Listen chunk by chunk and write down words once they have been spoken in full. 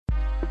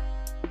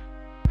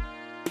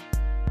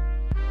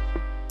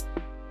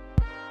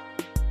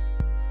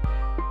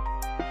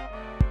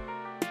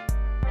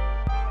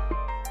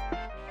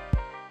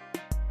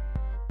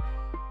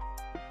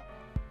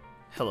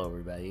Hello,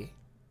 everybody.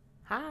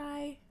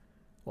 Hi.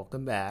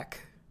 Welcome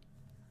back.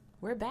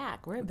 We're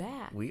back.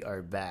 We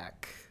are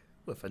back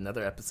with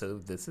another episode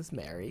of This Is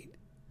Married.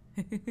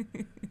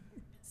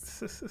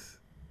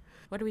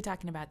 What are we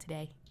talking about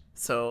today?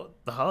 So,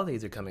 the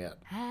holidays are coming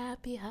up.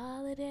 Happy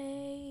holidays.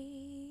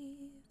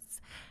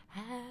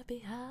 Happy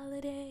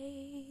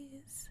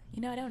holidays.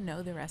 You know, I don't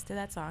know the rest of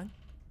that song.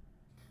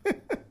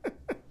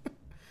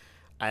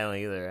 I don't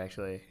either,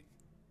 actually.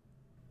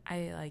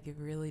 I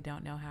really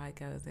don't know how it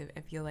goes. I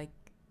feel like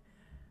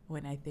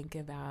when I think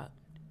about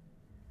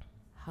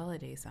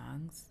holiday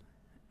songs,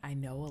 I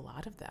know a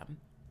lot of them,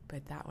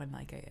 but that one,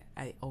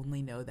 I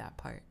only know that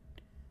part.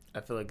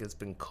 I feel like it's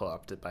been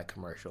co-opted by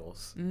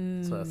commercials.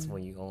 So that's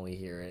when you only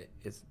hear it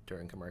is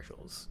during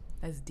commercials.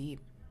 That's deep.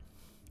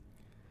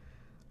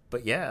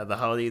 But yeah, the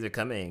holidays are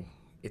coming.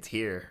 It's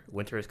here.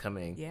 Winter is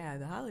coming. Yeah,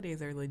 the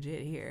holidays are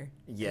legit here.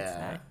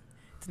 Yeah.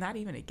 It's not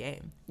even a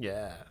game.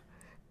 Yeah.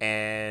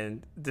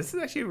 And this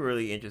is actually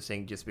really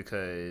interesting just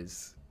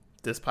because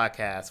this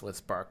podcast was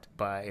sparked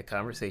by a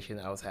conversation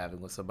I was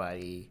having with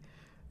somebody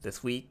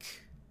this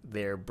week.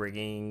 They're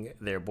bringing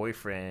their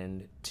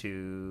boyfriend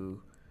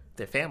to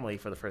their family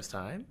for the first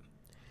time.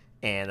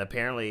 And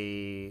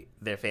apparently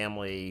their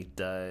family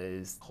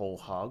does whole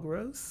hog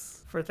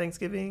roast for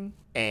Thanksgiving.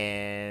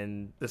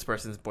 And this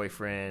person's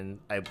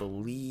boyfriend, I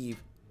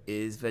believe,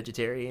 is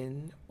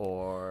vegetarian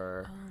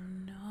or,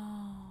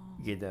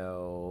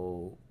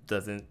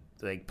 doesn't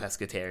like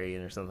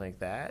pescatarian or something like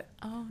that.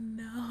 Oh,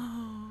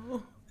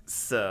 no.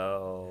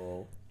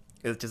 So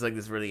it's just like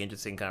this really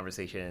interesting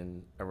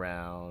conversation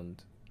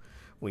around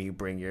when you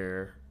bring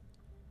your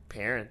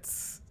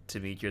parents to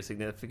meet your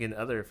significant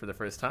other for the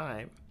first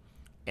time.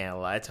 And a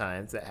lot of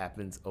times that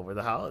happens over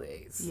the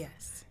holidays.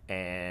 Yes.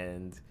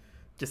 And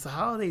just the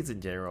holidays in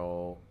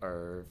general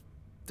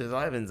there's a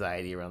lot of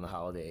anxiety around the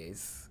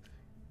holidays.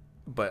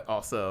 But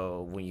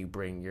also when you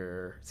bring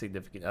your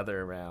significant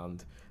other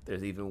around,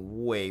 there's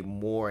even way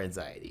more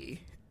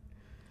anxiety.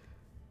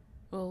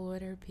 Well,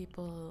 what are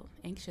people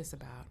anxious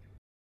about?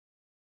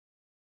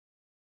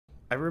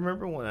 I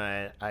remember when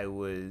I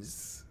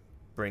was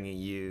bringing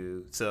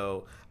you,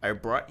 so I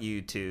brought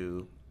you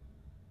to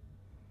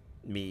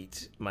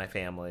meet my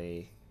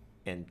family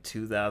in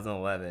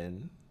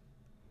 2011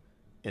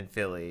 in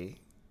Philly,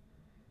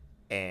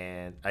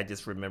 and I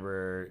just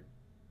remember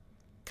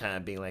kind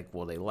of being like,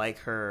 will they like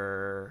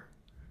her?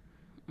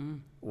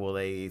 Will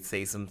they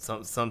say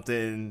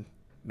something,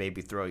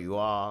 maybe throw you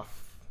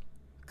off?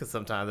 Because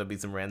sometimes there'll be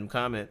some random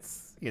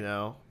comments,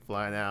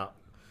 flying out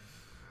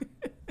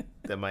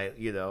that might,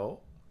 you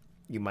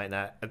might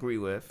not agree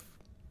with.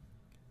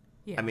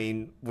 Yeah. I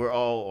mean, we're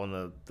all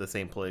on the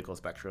same political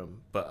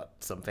spectrum, but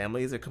some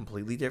families are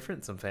completely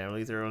different. Some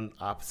families are on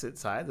opposite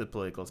sides of the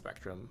political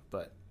spectrum,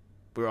 but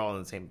we're all on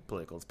the same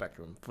political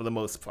spectrum for the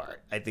most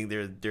part. I think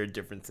there are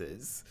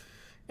differences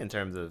in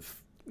terms of,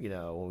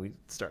 when we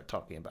start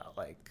talking about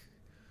like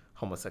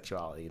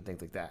homosexuality and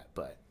things like that.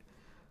 But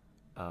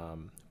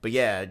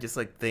yeah, just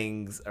like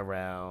things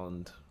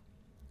around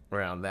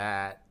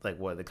that, like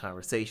what the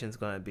conversation's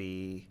going to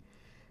be.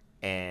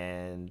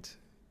 And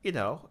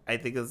I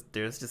think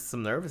there's just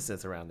some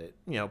nervousness around it.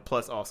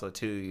 Plus also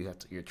too,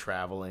 you're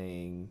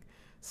traveling,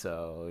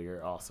 so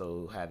you're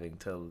also having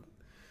to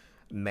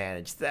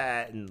manage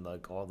that and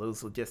like all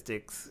those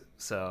logistics.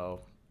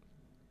 So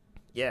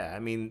yeah, I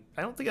mean,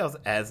 I don't think I was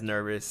as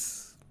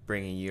nervous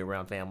bringing you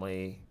around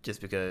family just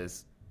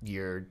because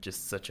you're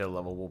just such a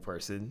lovable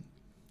person.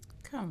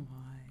 Come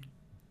on.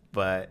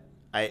 But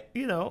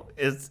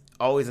it's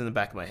always in the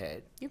back of my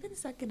head. You've been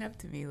sucking up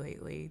to me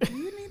lately. Do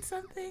you need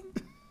something?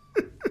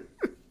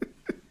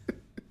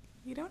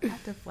 You don't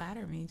have to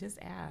flatter me. Just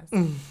ask.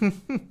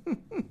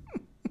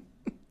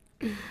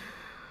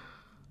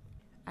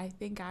 I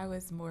think I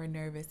was more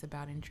nervous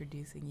about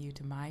introducing you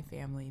to my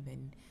family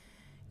than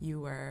you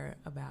were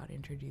about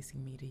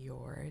introducing me to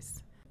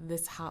yours.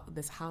 This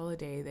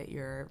holiday that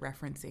you're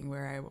referencing,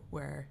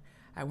 where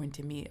I went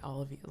to meet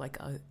all of you, like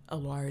a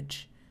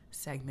large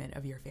segment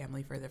of your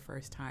family for the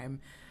first time.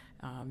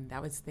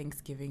 That was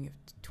Thanksgiving of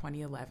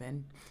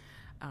 2011.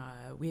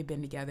 We had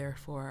been together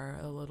for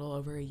a little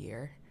over a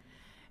year.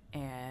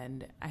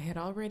 And I had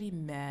already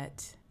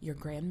met your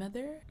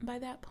grandmother by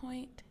that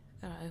point,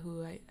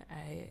 who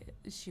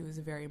she was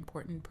a very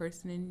important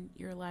person in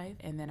your life.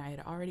 And then I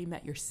had already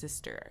met your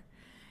sister.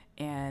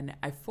 And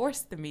I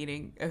forced the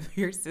meeting of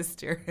your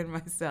sister and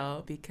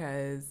myself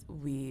because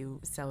we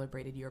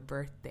celebrated your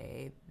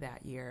birthday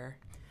that year,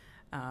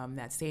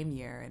 that same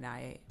year. And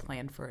I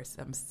planned for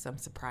some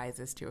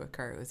surprises to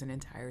occur. It was an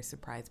entire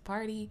surprise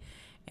party.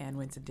 And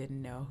Winston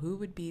didn't know who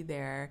would be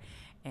there.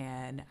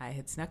 And I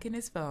had snuck in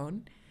his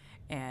phone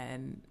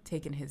and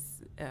taken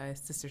his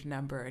sister's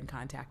number and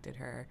contacted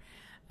her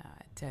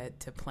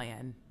to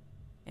plan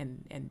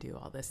and do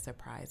all this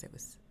surprise. It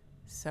was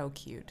so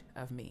cute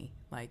of me,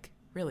 like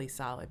really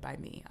solid by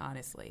me,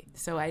 honestly.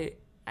 So I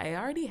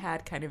already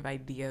had kind of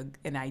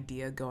an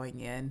idea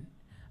going in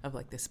of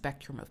like the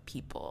spectrum of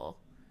people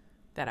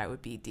that I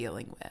would be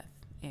dealing with.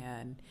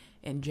 And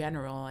in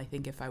general, I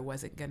think if I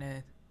wasn't going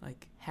to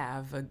like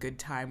have a good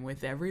time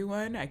with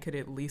everyone, I could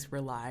at least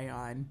rely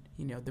on,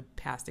 the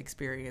past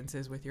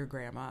experiences with your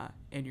grandma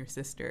and your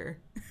sister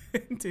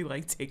to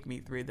like take me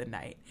through the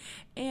night.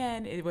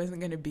 And it wasn't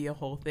going to be a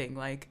whole thing.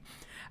 Like,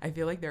 I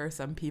feel like there are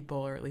some people,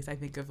 or at least I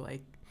think of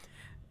like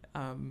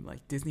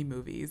Disney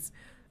movies.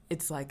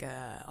 It's like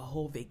a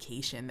whole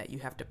vacation that you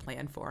have to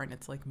plan for, and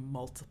it's like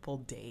multiple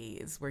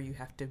days where you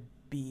have to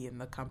be in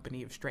the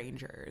company of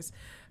strangers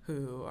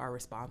who are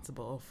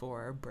responsible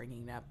for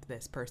bringing up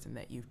this person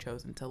that you've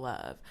chosen to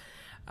love.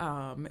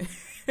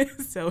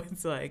 So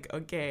it's like,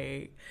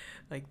 okay,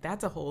 like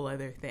that's a whole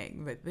other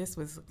thing. But this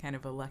was kind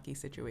of a lucky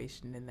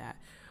situation in that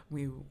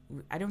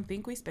I don't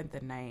think we spent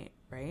the night,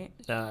 right?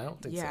 No, I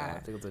don't think so. I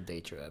think it was a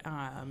day trip.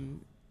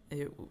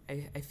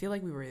 I feel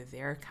like we were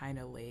there kind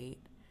of late.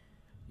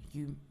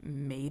 You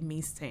made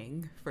me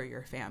sing for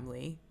your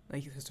family.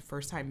 Like, it was the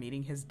first time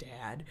meeting his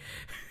dad.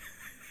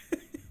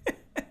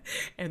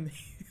 and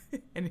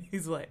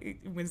he's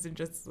like, Winston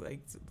just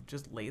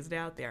lays it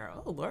out there.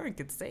 Oh, Lauren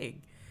could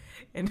sing.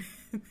 And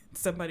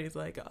somebody's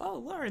like, oh,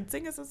 Lauren,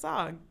 sing us a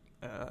song.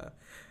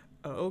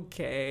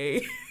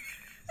 Okay.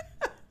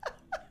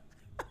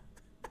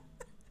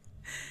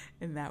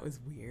 And that was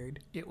weird.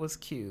 It was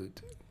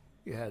cute.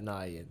 You had an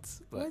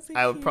audience. But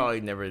I would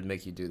probably never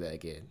make you do that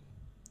again.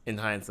 In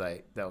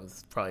hindsight, that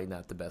was probably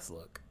not the best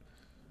look.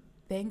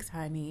 Thanks,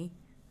 honey.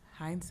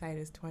 Hindsight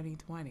is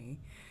 20/20.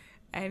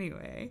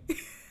 Anyway,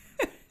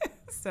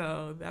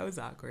 so that was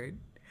awkward,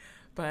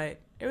 but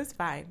it was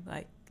fine.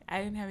 Like, I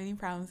didn't have any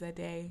problems that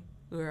day.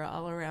 We were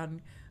all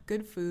around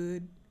good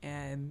food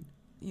and,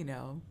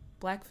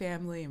 Black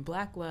family and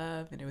Black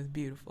love, and it was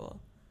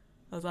beautiful.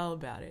 I was all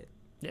about it.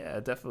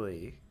 Yeah,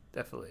 definitely.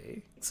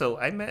 So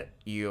I met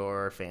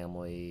your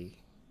family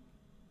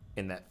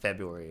in that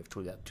February of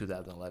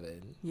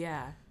 2011.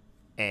 Yeah.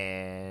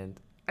 And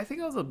I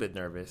think I was a bit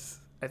nervous.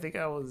 I think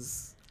I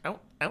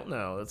don't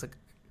know. It's like,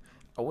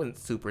 I wasn't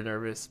super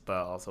nervous, but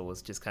also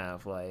was just kind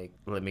of like,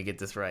 let me get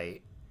this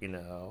right,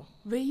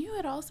 But you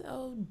had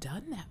also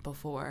done that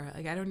before.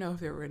 Like, I don't know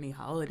if there were any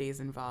holidays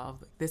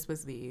involved. This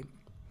was the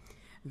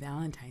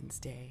Valentine's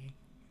Day.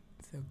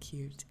 So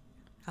cute.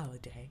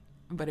 Holiday.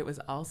 But it was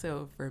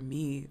also, for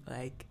me,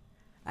 like,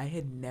 I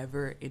had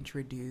never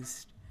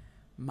introduced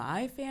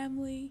my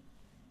family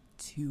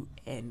to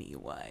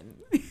anyone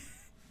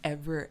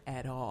ever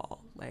at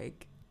all.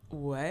 Like,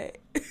 what?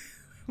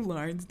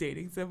 Lauren's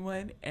dating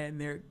someone and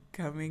they're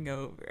coming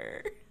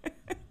over.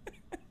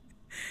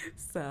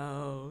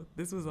 So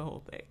this was a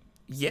whole thing.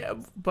 Yeah,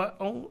 but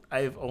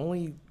I've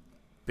only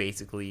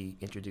basically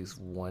introduced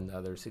one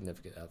other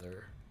significant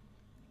other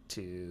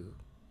to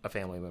a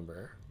family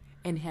member.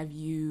 And have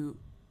you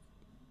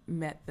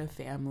met the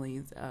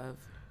families of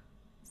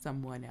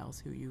someone else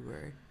who you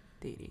were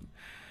dating?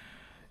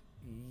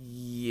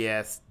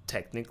 Yes,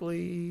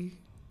 technically,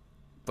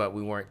 but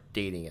we weren't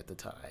dating at the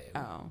time.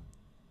 Oh.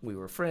 We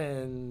were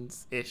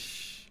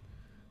friends-ish.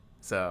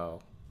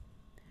 So.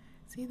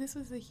 See, this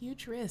was a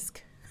huge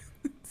risk.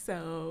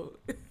 So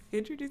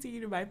introducing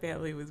you to my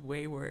family was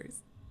way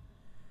worse.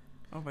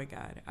 Oh my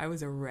God. I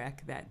was a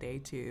wreck that day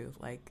too.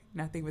 Like,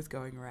 nothing was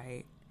going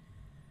right.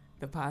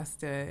 The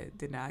pasta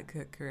did not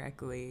cook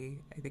correctly.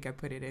 I think I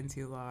put it in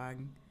too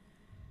long.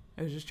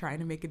 I was just trying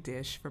to make a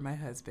dish for my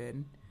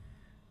husband.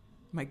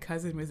 My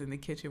cousin was in the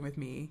kitchen with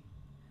me,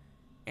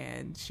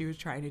 and she was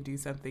trying to do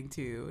something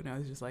too. And I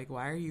was just like,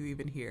 why are you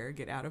even here?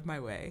 Get out of my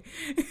way.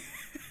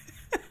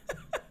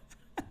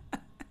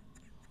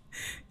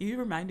 You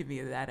reminded me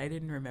of that. I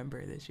didn't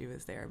remember that she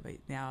was there, but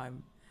now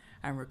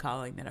I'm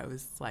recalling that I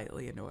was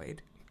slightly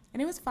annoyed.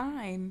 And it was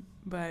fine,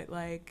 but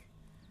like,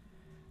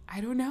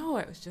 I don't know.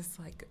 It was just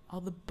like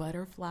all the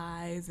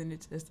butterflies, and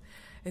it's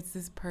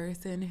this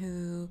person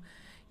who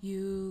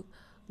you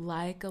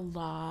like a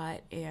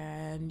lot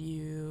and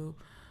you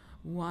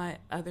want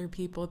other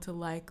people to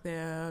like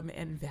them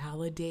and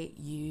validate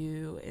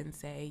you and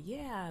say,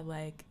 yeah,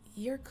 like,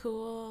 you're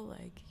cool,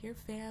 like, your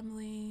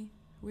family,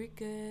 we're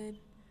good.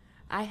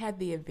 I had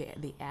the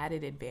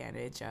added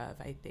advantage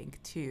of, I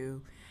think,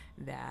 too,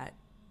 that,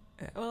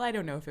 well, I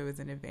don't know if it was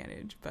an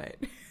advantage, but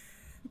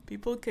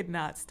people could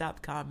not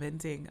stop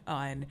commenting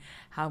on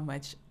how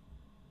much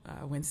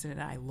Winston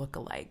and I look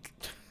alike.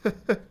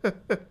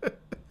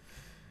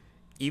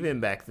 Even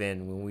back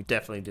then, when we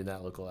definitely did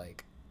not look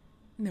alike.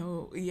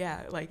 No,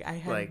 yeah, like, I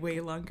had way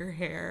longer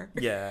hair.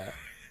 Yeah.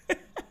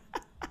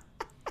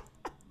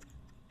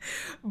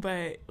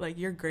 But, like,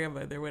 your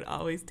grandmother would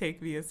always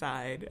take me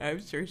aside. I'm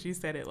sure she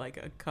said it, like,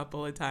 a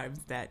couple of times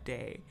that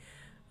day.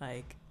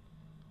 Like,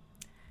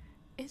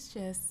 it's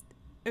just,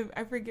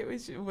 I forget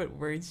what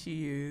words she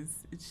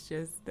used. It's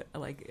just,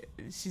 like,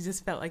 she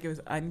just felt like it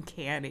was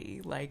uncanny,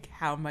 like,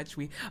 how much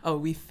we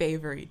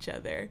favor each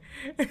other.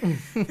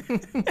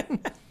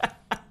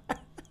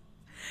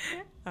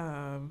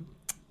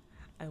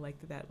 I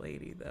liked that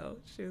lady, though.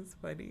 She was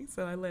funny,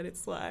 so I let it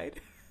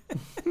slide.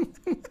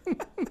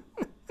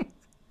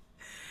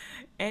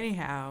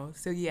 Anyhow,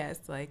 so yes,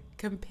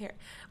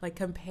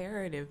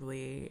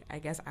 comparatively, I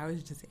guess I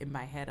was just in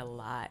my head a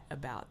lot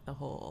about the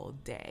whole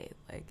day.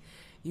 Like,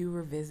 you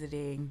were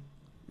visiting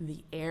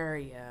the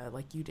area,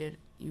 like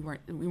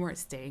we weren't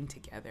staying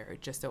together.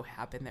 It just so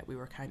happened that we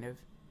were kind of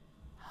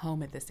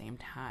home at the same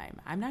time.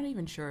 I'm not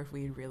even sure if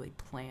we really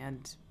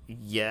planned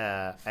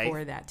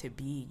for that to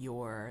be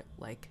your,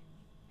 like,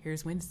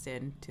 here's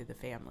Winston to the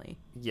family.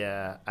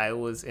 Yeah, I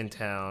was in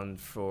town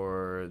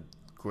for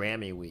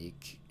Grammy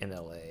Week in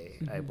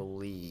LA, I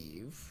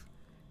believe.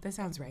 That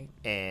sounds right.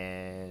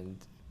 And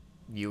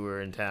you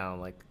were in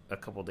town like a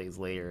couple days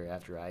later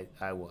after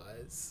I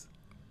was.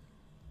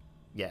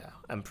 Yeah,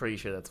 I'm pretty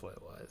sure that's what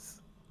it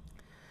was.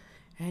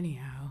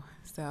 Anyhow,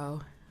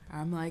 so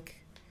I'm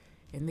like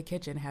in the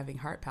kitchen having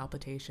heart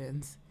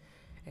palpitations,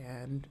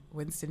 and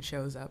Winston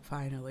shows up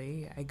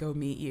finally. I go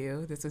meet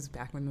you. This was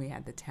back when we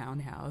had the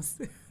townhouse.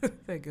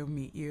 I go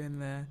meet you in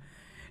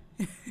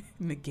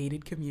the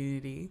gated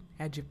community,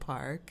 had you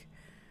park,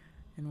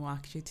 and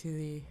walked you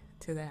to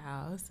the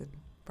house and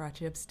brought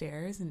you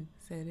upstairs and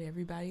said,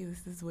 everybody,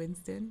 this is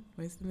Winston.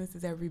 Winston, this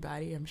is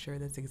everybody. I'm sure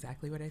that's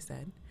exactly what I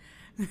said.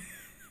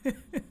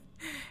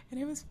 And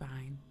it was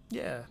fine.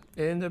 Yeah,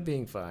 it ended up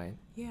being fine.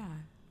 Yeah.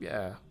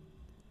 Yeah.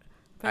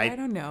 But I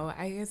don't know.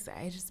 I guess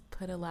I just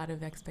put a lot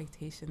of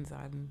expectations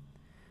on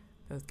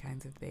those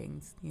kinds of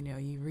things. You know,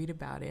 you read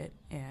about it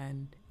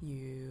and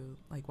you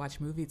like watch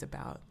movies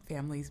about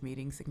families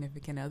meeting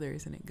significant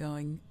others and it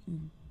going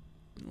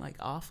like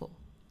awful.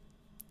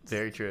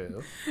 Very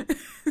true.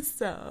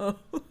 So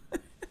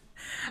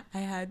I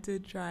had to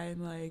try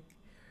and like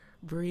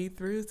breathe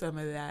through some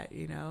of that,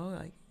 you know,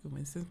 like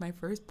Winston's my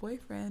first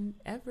boyfriend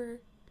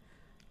ever.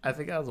 I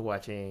think I was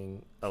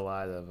watching a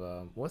lot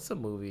of what's the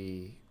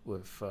movie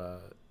with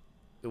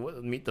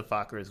Meet the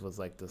Fockers was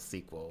like the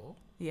sequel.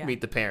 Yeah.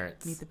 Meet the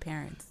Parents. Meet the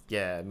Parents.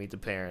 Yeah, Meet the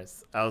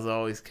Parents. I was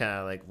always kind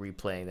of like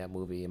replaying that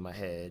movie in my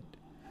head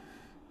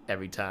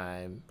every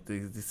time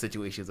these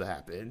situations would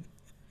happen.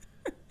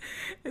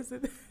 It's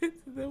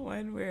the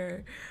one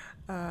where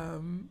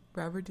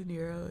Robert De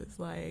Niro is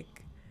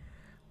like,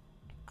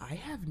 I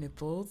have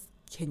nipples.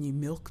 Can you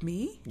milk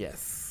me?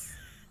 Yes.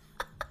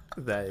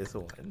 That is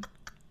the one.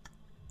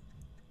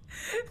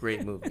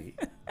 Great movie.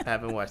 I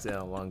haven't watched it in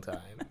a long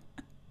time.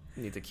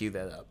 Need to cue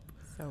that up.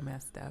 So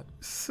messed up.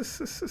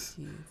 Jeez.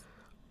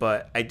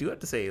 But I do have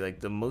to say, like,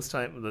 the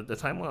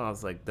time when I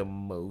was like the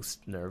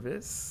most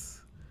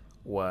nervous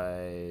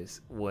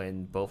was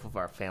when both of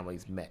our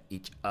families met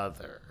each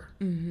other.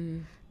 Mm-hmm.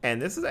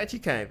 And this is actually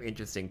kind of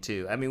interesting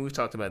too. I mean, we've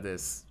talked about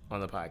this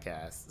on the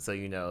podcast, so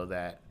you know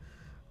that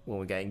when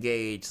we got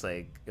engaged,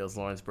 like, it was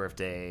Lauren's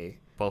birthday.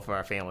 Both of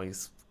our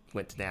families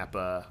went to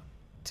Napa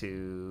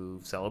to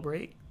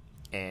celebrate,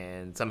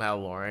 and somehow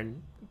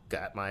Lauren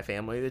got my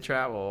family to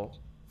travel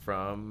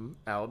from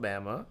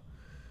Alabama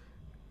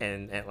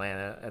and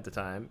Atlanta at the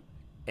time,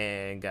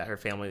 and got her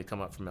family to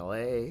come up from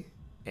LA.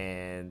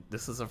 And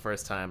this is the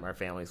first time our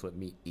families would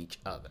meet each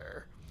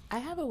other. I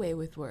have a way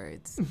with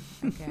words.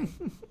 Okay.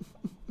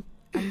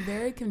 I'm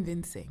very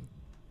convincing.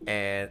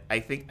 And I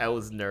think I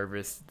was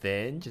nervous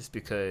then just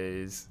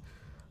because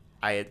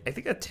I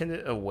think I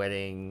attended a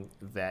wedding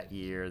that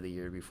year, the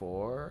year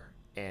before,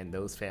 and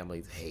those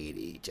families hate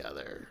each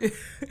other.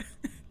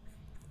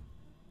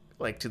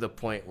 Like, to the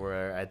point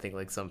where I think,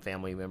 like, some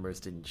family members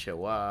didn't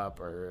show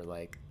up or,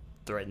 like,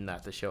 threatened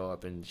not to show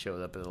up and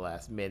showed up at the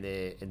last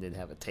minute and didn't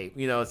have a tape.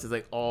 You know, it's just,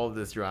 like, all of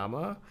this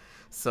drama.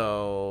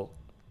 So,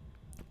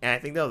 and I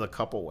think there was a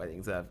couple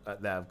weddings that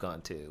I've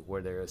gone to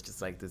where there was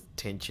just, like, this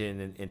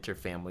tension and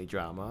interfamily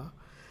drama.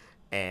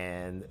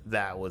 And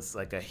that was,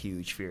 like, a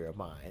huge fear of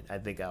mine. I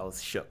think I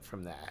was shook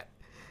from that.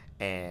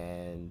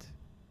 And,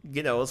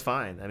 you know, it was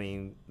fine. I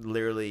mean,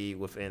 literally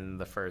within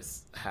the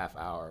first half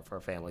hour of our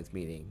family's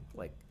meeting,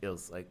 like, it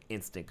was, like,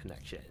 instant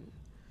connection,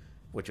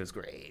 which was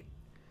great.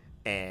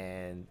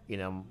 And, you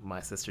know,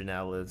 my sister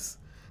now lives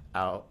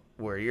out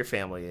where your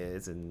family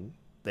is, and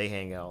they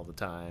hang out all the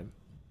time.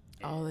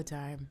 All the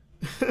time.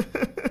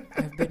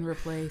 I've been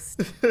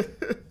replaced.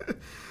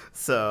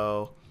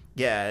 So,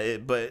 yeah,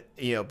 but,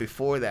 you know,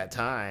 before that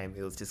time,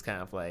 it was just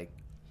kind of like,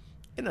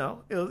 you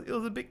know, it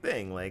was a big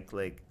thing, like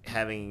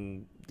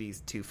having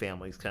these two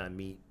families kind of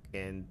meet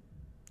in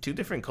two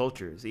different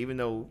cultures, even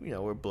though, you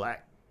know, we're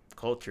Black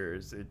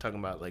cultures. They're talking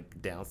about,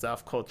 like, down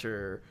South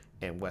culture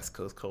and West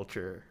Coast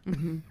culture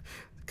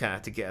kind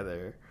of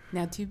together.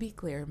 Now, to be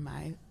clear,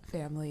 my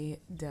family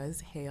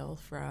does hail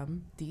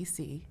from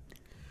D.C.,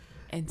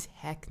 and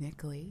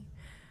technically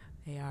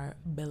they are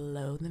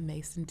below the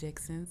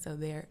Mason-Dixon, so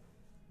they're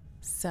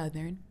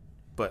Southern,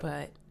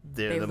 but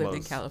they've lived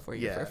in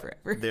California for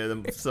forever.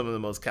 They're some of the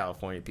most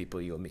California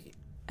people you'll meet.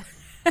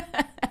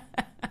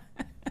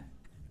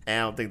 And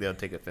I don't think they'll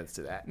take offense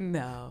to that.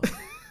 No.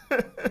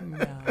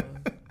 No.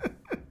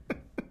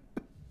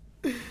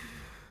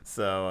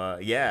 So,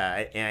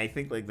 yeah, and I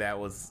think, like, that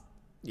was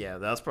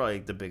probably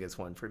the biggest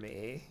one for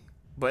me.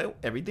 But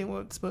everything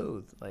went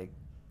smooth. Like,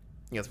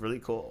 it's really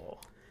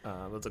cool.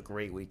 It was a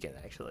great weekend,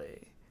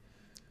 actually.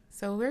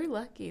 So we're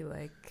lucky.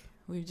 Like,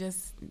 we've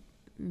just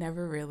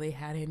never really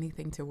had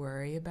anything to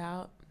worry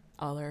about.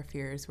 All our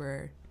fears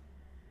were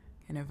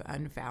kind of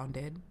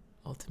unfounded,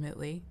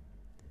 ultimately.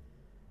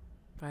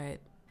 But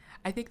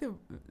I think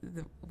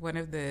the one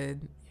of the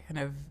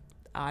kind of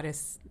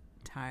oddest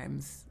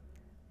times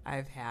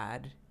I've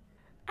had.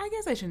 I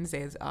guess I shouldn't say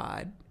it's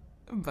odd,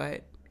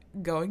 but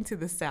going to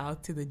the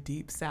South, to the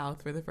deep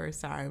South for the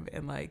first time,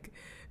 and like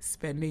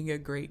spending a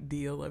great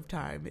deal of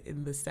time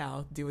in the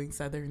South doing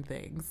Southern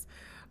things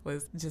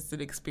was just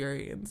an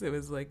experience. It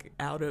was like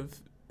out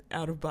of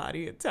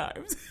body at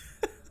times.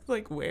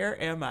 Like,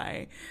 where am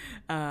I?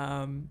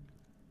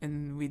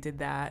 And we did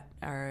that.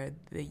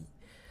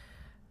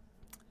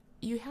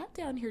 You have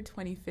down here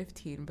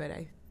 2015, but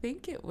I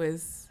think it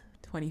was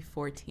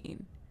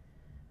 2014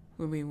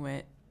 when we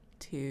went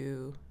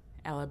to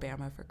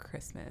Alabama for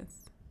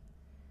Christmas.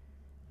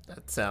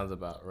 That sounds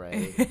about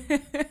right.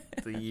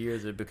 The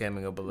years are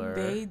becoming a blur.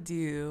 They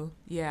do.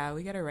 Yeah,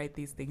 we got to write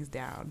these things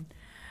down.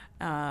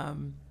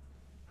 And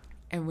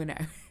when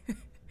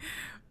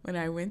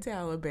I went to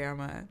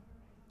Alabama,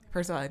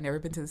 first of all, I'd never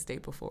been to the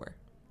state before.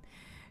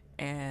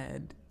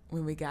 And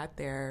when we got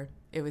there,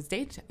 it was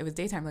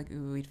daytime. Like,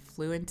 we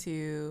flew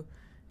into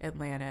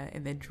Atlanta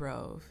and then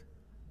drove,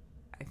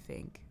 I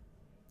think.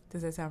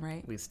 Does that sound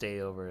right? We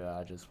stayed over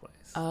at Aja's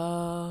place.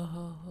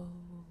 Oh,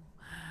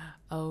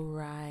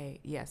 right.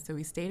 Yeah, so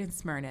we stayed in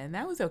Smyrna, and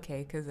that was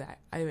okay because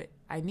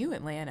I knew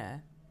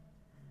Atlanta.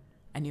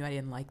 I knew I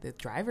didn't like the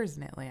drivers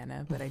in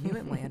Atlanta, but I knew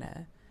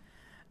Atlanta.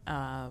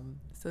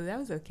 So that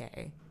was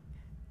okay.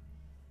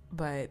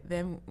 But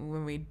then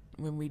when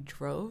we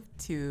drove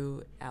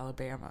to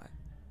Alabama,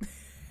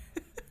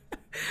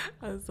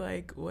 I was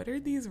like, what are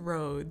these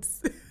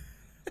roads?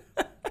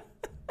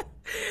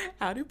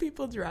 How do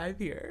people drive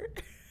here?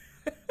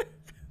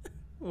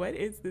 What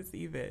is this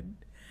even?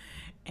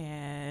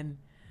 And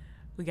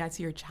we got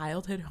to your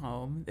childhood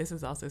home. This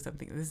is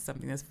something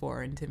that's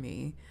foreign to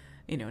me.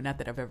 You know, not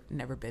that I've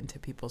never been to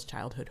people's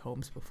childhood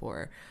homes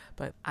before,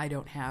 but I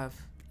don't have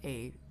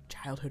a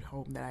childhood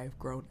home that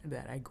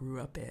I grew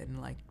up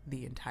in like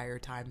the entire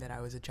time that I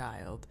was a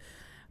child.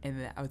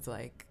 And that I was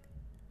like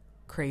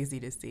crazy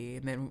to see.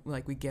 And then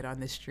like we get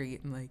on the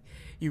street and like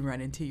you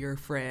run into your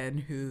friend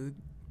who,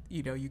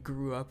 you know, you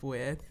grew up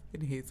with,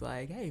 and he's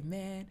like, "Hey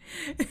man,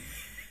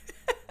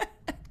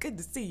 good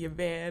to see you,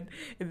 man."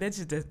 And this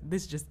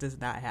just does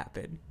not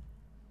happen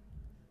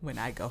when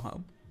I go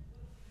home.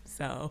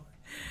 So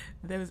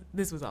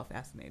this was all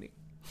fascinating.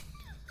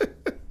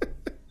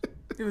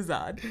 It was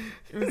odd.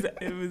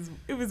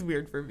 It was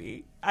weird for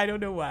me. I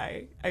don't know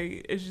why.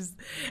 I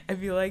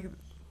feel like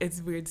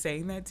it's weird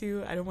saying that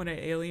too. I don't want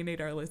to alienate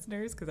our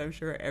listeners because I'm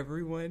sure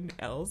everyone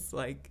else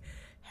like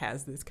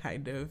has this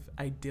kind of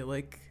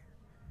idyllic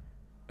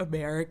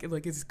American,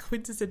 like it's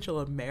quintessential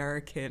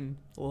American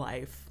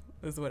life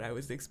is what I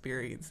was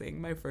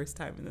experiencing my first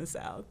time in the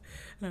South.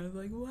 And I was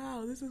like,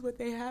 wow, this is what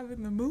they have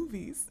in the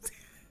movies.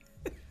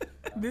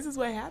 This is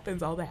what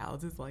happens. All the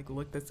houses like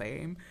look the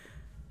same.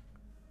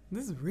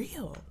 This is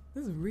real.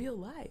 This is real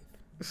life.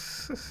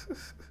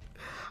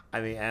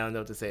 I mean, I don't know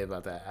what to say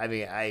about that. I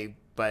mean,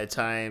 by the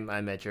time I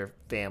met your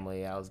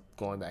family, I was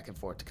going back and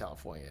forth to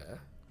California.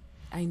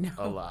 I know.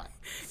 A lot.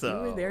 So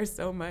you were there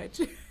so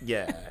much.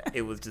 Yeah,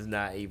 it was just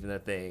not even a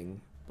thing.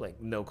 Like,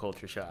 no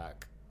culture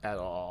shock at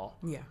all.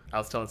 Yeah. I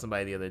was telling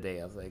somebody the other day,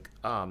 I was like,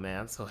 oh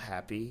man, I'm so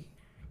happy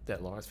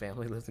that Lauren's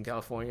family lives in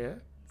California.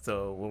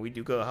 So when we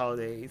do go to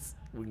holidays,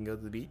 we can go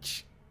to the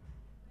beach.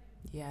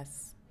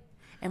 Yes.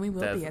 And we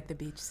will be at the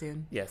beach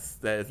soon. Yes,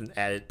 that is an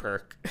added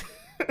perk.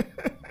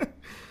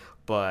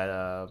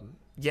 But,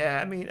 yeah,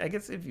 I mean, I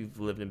guess if you've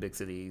lived in big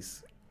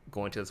cities,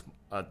 going to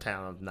a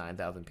town of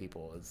 9,000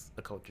 people is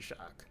a culture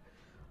shock.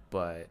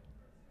 But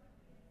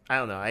I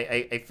don't know.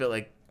 I feel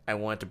like I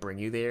wanted to bring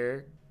you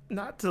there,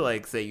 not to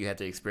like say you had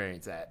to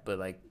experience that, but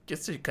like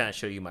just to kind of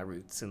show you my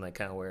roots and like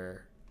kind of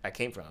where I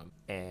came from.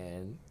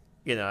 And,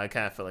 you know, I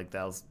kind of felt like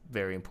that was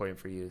very important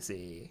for you to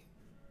see.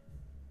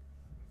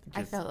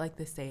 I felt like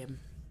the same.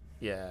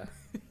 Yeah.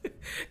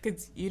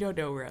 Because you don't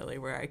know really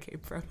where I came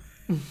from.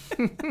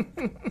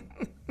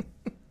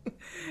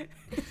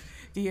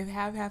 Do you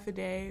have half a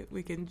day?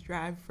 We can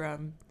drive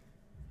from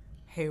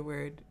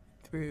Hayward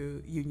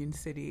through Union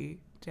City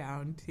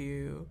down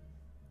to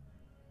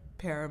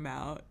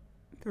Paramount,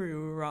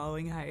 through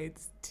Rawling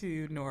Heights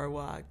to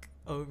Norwalk,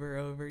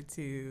 over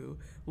to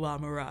La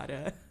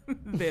Mirada,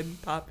 then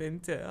pop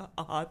into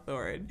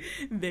Hawthorne.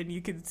 Then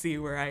you can see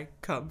where I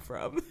come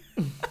from.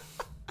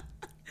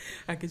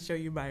 I can show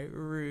you my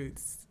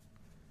roots.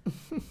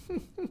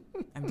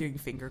 I'm doing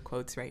finger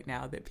quotes right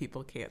now that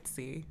people can't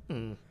see.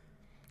 Mm.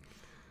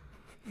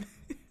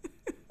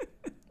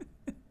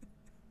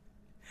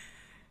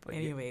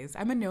 Anyways,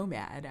 I'm a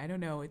nomad. I don't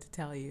know what to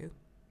tell you.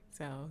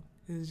 So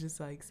it was just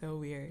like so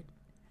weird.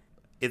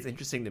 It's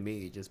interesting to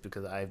me just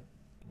because I've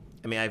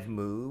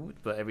moved,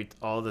 but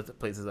all the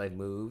places I've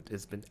moved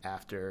has been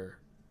after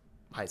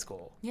high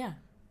school. Yeah.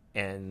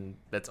 And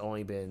that's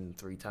only been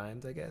 3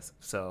 times, I guess.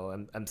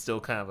 So I'm still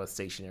kind of a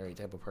stationary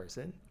type of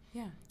person.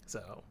 Yeah.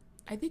 So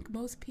I think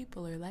most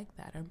people are like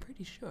that. I'm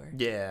pretty sure.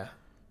 Yeah,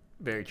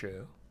 very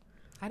true.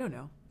 I don't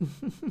know.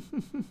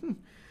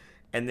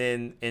 And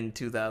then in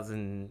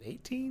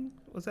 2018,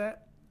 was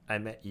that? I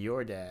met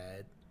your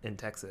dad in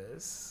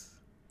Texas.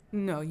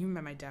 No, you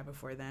met my dad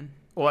before then.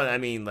 Well, I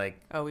mean, like,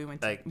 Oh, we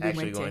went to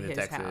actually going to his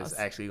Texas, house.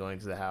 actually going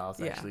to the house,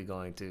 Yeah. actually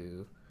going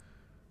to.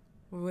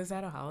 Was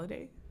that a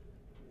holiday?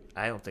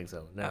 I don't think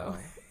so. No,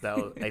 that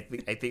was, I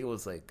think it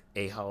was like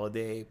a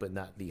holiday, but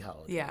not the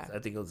holiday. Yeah. I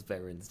think it was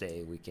Veterans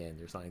Day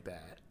weekend or something like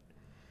that.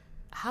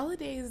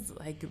 Holidays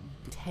like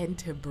tend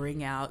to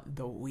bring out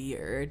the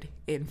weird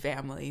in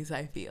families.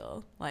 I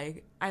feel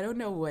like I don't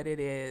know what it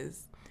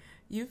is.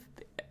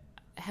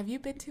 Have you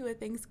been to a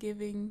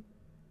Thanksgiving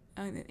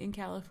in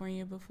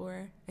California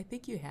before? I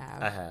think you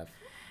have. I have.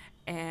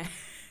 And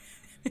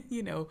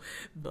you know,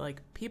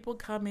 like people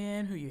come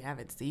in who you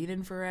haven't seen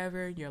in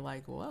forever. You're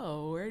like,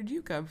 whoa, where'd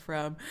you come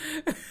from?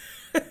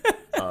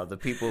 The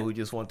people who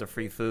just want the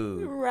free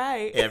food.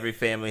 Right. Every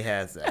family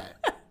has that.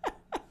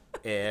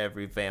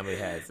 Every family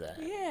has that.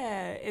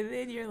 Yeah. And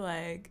then you're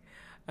like,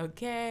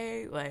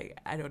 okay, like,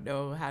 I don't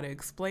know how to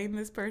explain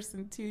this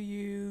person to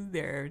you.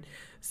 They're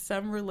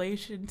some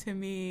relation to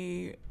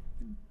me,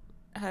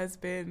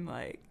 husband,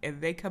 like, and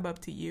they come up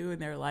to you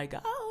and they're like,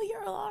 oh,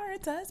 you're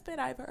Lauren's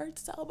husband. I've heard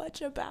so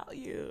much about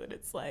you. And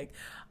it's like,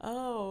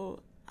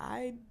 oh,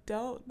 I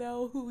don't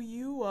know who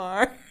you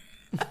are.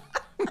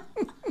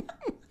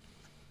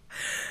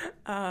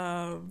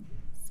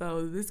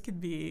 So this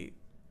could be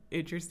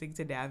interesting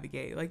to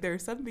navigate. Like, there are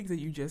some things that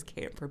you just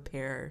can't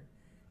prepare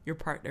your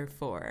partner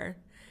for,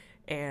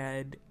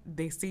 and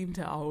they seem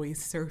to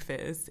always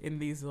surface in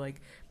these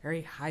like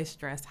very high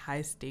stress,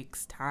 high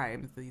stakes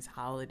times, these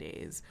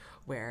holidays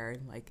where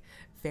like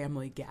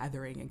family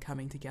gathering and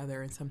coming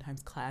together and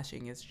sometimes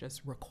clashing is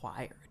just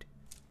required.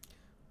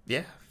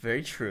 Yeah,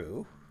 very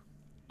true.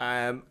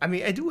 I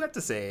mean, I do have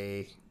to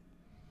say,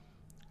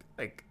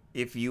 like,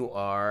 if you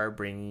are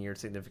bringing your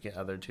significant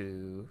other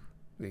to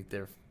like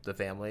the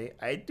family,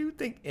 I do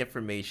think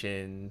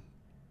information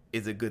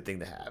is a good thing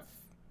to have.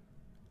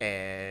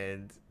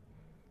 And,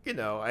 you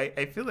know,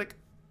 I feel like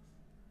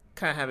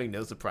kind of having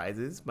no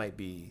surprises might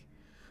be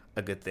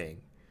a good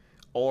thing.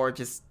 Or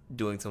just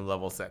doing some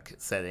level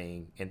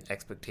setting and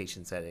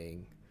expectation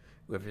setting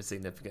with your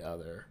significant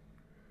other.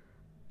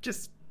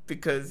 Just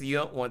because you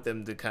don't want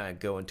them to kind of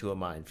go into a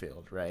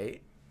minefield,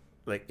 right?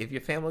 Like, if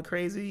your family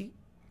crazy,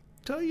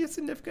 tell your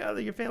significant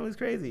other your family's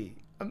crazy.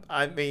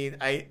 I mean,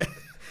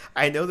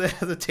 I know the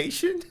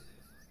hesitation,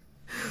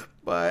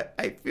 but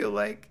I feel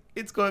like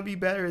it's going to be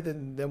better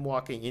than them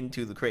walking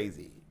into the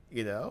crazy,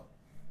 you know?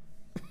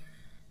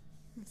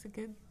 It's a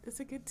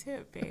good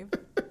tip, babe.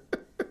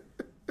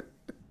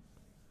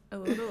 a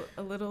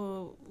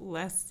little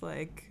less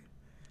like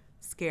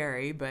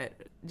scary, but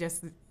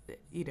just,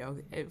 you know,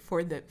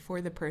 for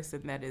the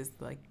person that is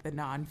like the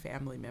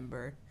non-family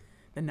member,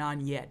 the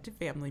non-yet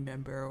family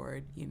member,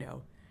 or, you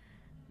know,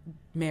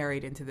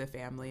 married into the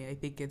family. I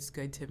think it's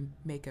good to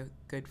make a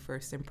good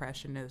first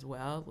impression as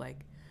well.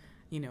 Like,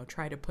 you know,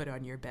 try to put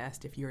on your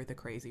best if you're the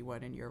crazy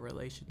one in your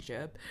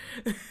relationship.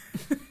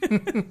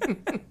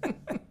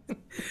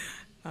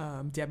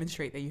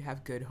 Demonstrate that you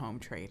have good home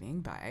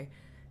training by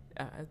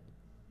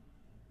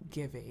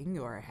giving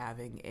or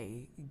having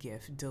a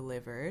gift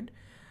delivered.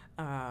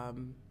 I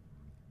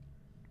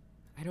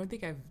don't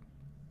think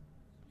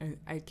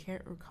I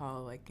can't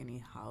recall like any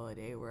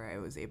holiday where I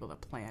was able to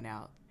plan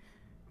out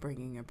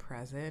bringing a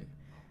present,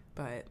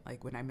 but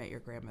like when I met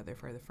your grandmother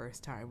for the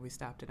first time, we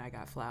stopped and I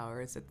got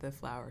flowers at the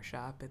flower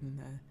shop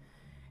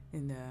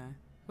in the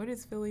what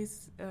is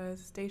Philly's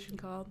station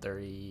called?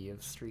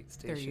 30th Street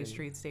Station. 30th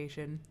Street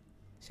Station.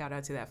 Shout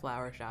out to that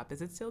flower shop.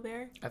 Is it still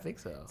there? I think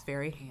so. It's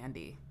very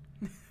handy.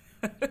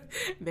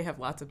 They have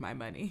lots of my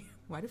money.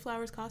 Why do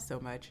flowers cost so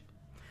much?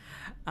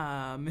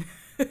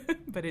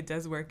 But it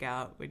does work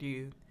out when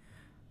you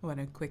want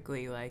to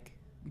quickly like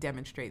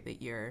demonstrate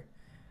that you're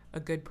a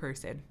good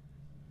person,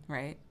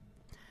 right?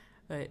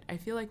 But I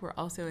feel like we're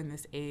also in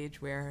this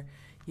age where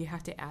you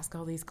have to ask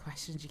all these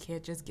questions. You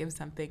can't just give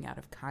something out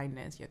of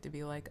kindness. You have to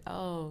be like,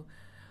 oh,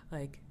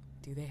 like,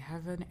 do they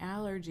have an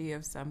allergy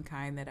of some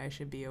kind that I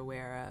should be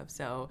aware of?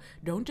 So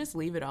don't just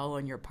leave it all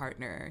on your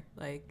partner.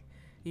 Like,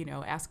 you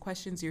know, ask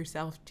questions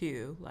yourself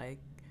too. Like,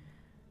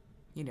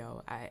 you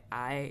know,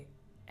 I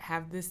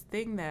have this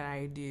thing that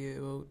I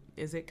do.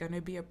 Is it going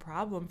to be a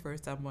problem for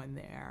someone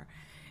there?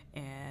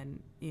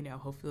 And, you know,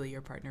 hopefully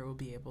your partner will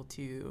be able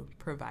to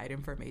provide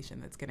information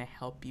that's going to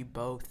help you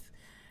both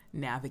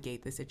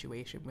navigate the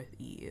situation with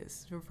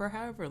ease for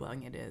however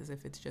long it is.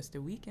 If it's just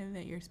a weekend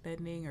that you're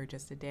spending or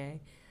just a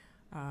day,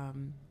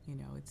 you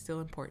know, it's still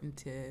important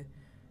to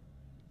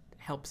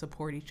help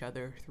support each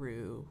other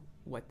through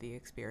what the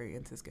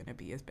experience is going to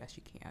be as best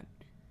you can.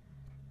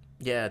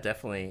 Yeah,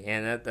 definitely.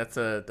 And that's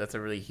a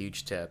really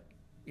huge tip.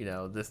 You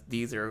know,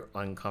 these are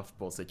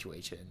uncomfortable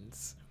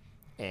situations.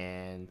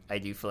 And I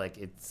do feel like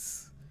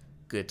it's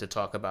good to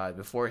talk about it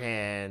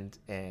beforehand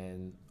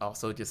and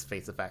also just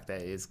face the fact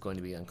that it is going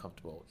to be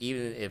uncomfortable.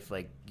 Even if,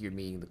 like, you're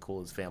meeting the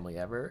coolest family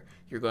ever,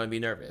 you're going to be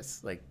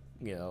nervous. Like,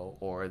 you know,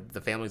 or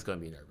the family's going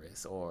to be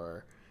nervous,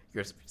 or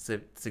your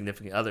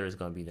significant other is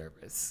going to be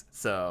nervous.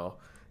 So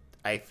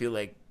I feel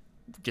like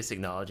just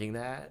acknowledging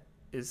that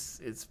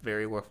is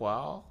very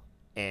worthwhile,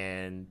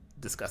 and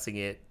discussing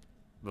it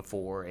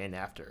before and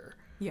after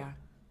Yeah.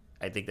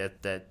 I think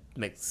that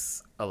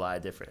makes a lot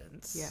of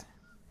difference. Yeah.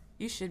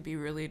 You should be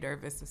really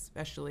nervous,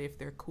 especially if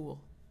they're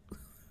cool.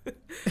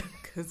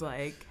 Because,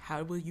 like,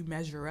 how will you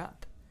measure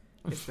up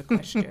is the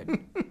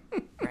question,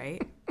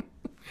 right?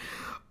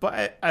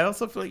 But I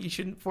also feel like you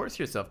shouldn't force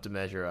yourself to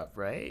measure up,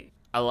 right?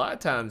 A lot of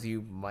times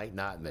you might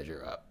not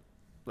measure up.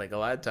 Like, a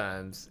lot of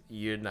times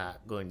you're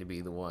not going to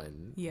be the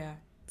one. Yeah.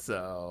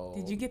 So...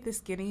 Did you get the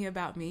skinny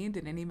about me?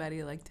 Did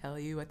anybody, like, tell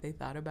you what they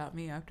thought about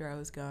me after I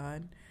was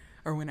gone?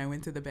 Or when I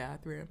went to the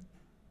bathroom?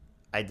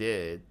 I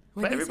did.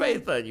 What'd But they everybody say?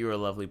 thought you were a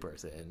lovely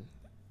person.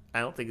 I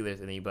don't think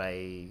there's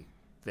anybody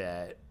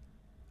that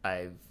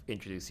I've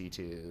introduced you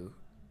to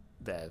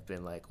that have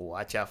been like,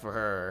 watch out for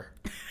her.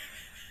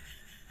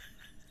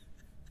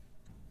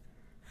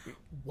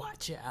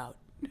 Watch out.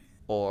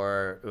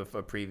 Or with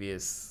a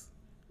previous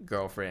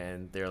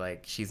girlfriend, they're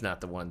like, she's not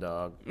the one,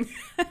 dog.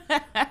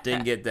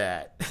 Didn't get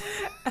that.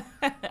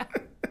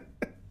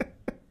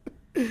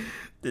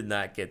 Did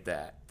not get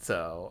that.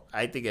 So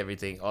I think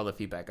all the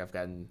feedback I've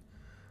gotten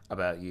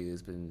about you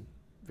has been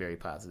very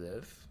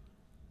positive.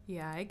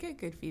 Yeah, I get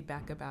good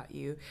feedback about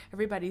you.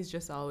 Everybody's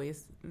just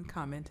always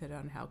commented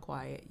on how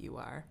quiet you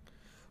are.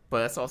 But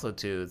that's also,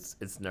 too,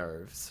 it's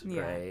nerves,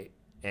 Yeah. right?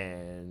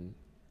 And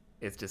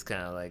it's just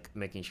kind of like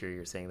making sure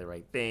you're saying the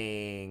right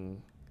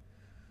thing,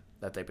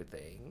 that type of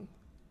thing.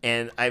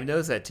 And I've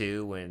noticed that,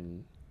 too,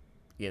 when,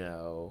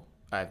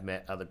 I've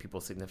met other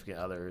people's significant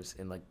others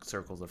in, like,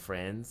 circles of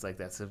friends. Like,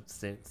 that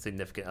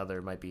significant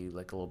other might be,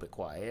 like, a little bit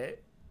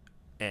quiet.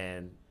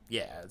 And,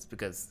 yeah, it's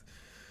because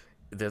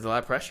there's a lot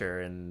of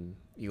pressure, and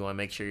you want to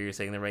make sure you're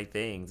saying the right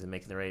things and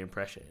making the right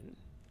impression,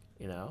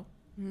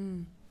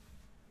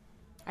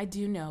 I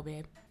do know,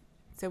 babe.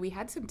 So we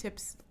had some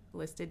tips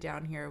listed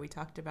down here. We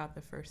talked about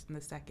the first and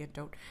the second.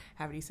 Don't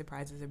have any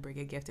surprises and bring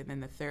a gift. And then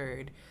the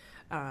third,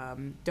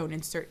 don't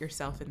insert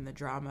yourself in the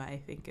drama, I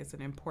think is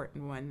an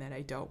important one that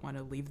I don't want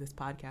to leave this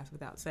podcast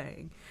without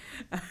saying.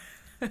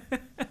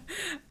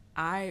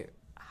 I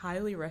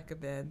highly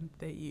recommend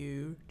that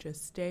you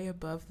just stay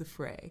above the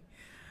fray.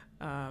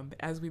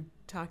 As we've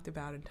talked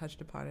about and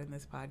touched upon in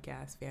this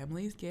podcast,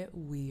 families get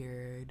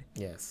weird.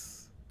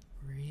 Yes.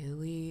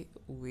 Really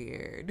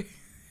weird.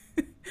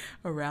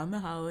 Around the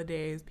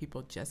holidays,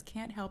 people just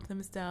can't help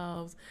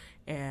themselves,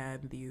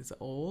 and these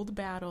old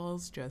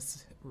battles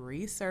just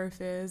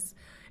resurface,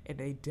 and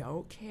they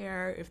don't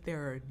care if there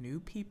are new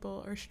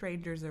people or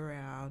strangers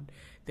around.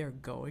 They're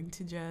going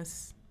to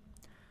just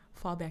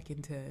fall back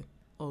into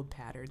old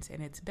patterns,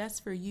 and it's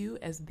best for you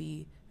as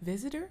the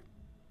visitor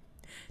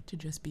to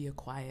just be a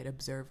quiet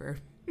observer.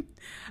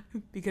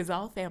 Because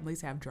all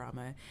families have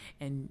drama,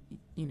 and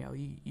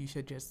you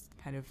should just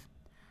kind of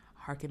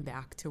harken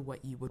back to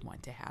what you would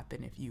want to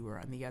happen if you were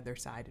on the other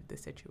side of the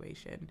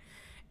situation.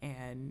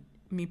 And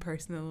me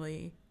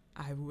personally,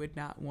 I would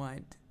not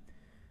want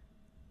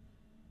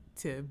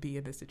to be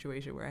in a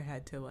situation where I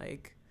had to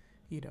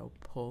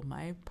pull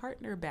my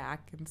partner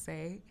back and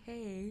say,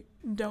 hey,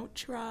 don't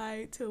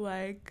try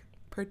to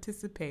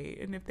participate.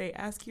 And if they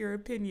ask your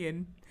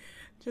opinion,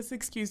 just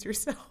excuse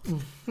yourself.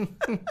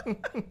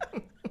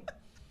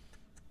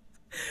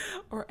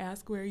 Or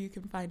ask where you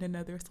can find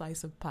another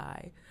slice of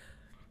pie.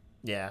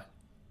 Yeah.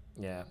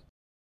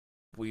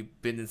 We've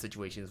been in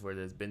situations where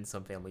there's been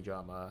some family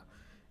drama,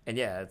 and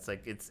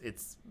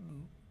it's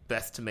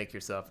best to make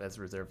yourself as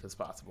reserved as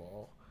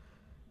possible.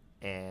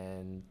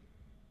 And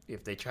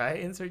if they try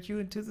to insert you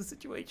into the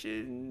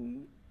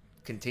situation,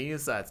 continue to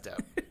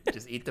sidestep.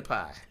 Just eat the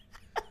pie.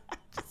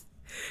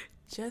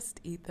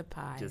 Just eat the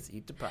pie. Just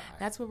eat the pie.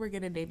 That's what we're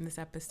going to name this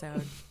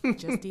episode.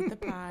 Just eat the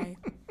pie.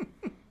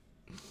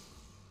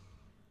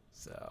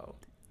 So.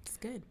 It's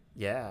good.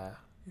 Yeah.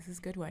 This is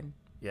a good one.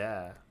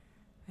 Yeah.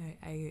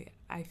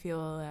 I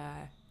feel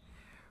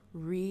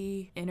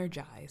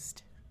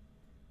re-energized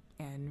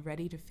and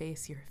ready to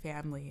face your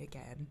family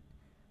again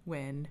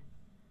when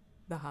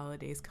the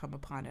holidays come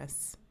upon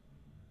us.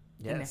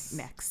 Yes.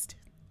 Next.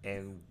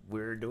 And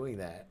we're doing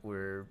that.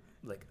 We're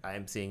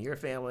I'm seeing your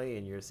family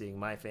and you're seeing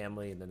my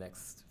family in the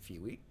next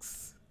few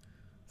weeks.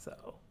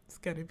 So it's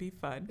going to be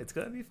fun. It's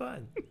going to be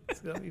fun.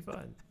 It's going to be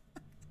fun.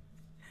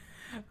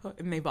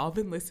 And they've all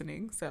been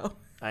listening, so.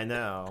 I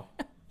know.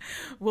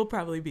 We'll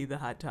probably be the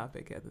hot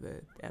topic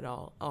at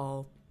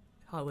all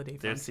holiday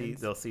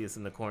functions. They'll see us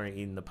in the corner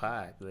eating the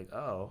pie. Be like,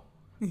 oh,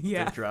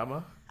 yeah, there's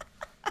drama.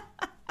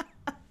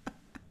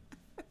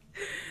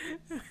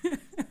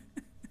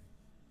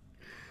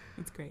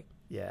 It's great.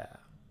 Yeah.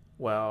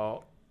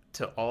 Well,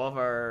 to all of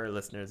our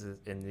listeners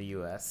in the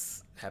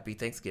U.S., happy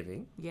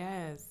Thanksgiving.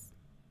 Yes.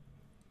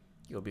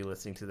 You'll be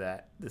listening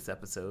to this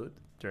episode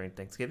during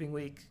Thanksgiving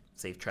week.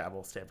 Safe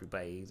travels to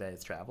everybody that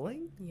is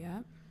traveling.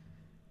 Yeah.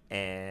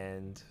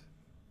 And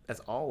as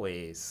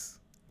always,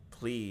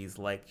 please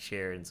like,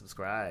 share, and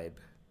subscribe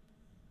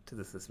to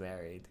This Is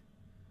Married.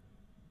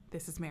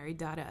 This is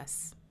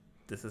married.us.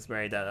 This is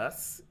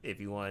married.us. If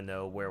you want to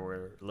know where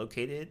we're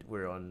located,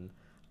 we're on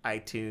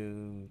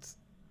iTunes,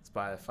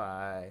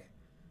 Spotify,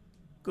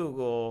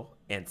 Google,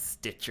 and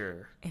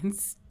Stitcher.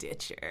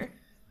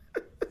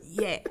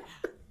 Yeah.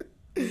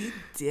 We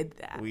did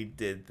that. We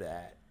did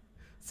that.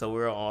 So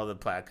we're on all the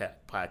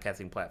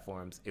podcasting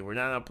platforms. If we're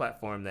not on a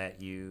platform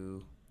that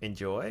you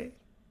enjoy,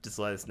 just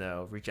let us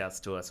know. Reach out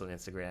to us on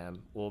Instagram.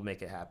 We'll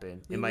make it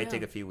happen. It might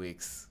take a few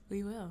weeks.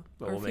 We will.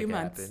 But or we'll a few make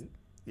it months. happen.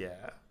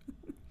 Yeah.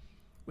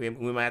 We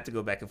might have to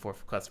go back and forth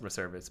for customer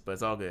service, but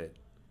it's all good.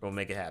 We'll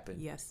make it happen.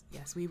 Yes,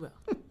 we will.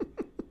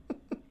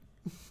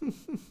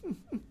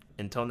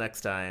 Until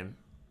next time.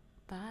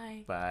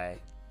 Bye. Bye.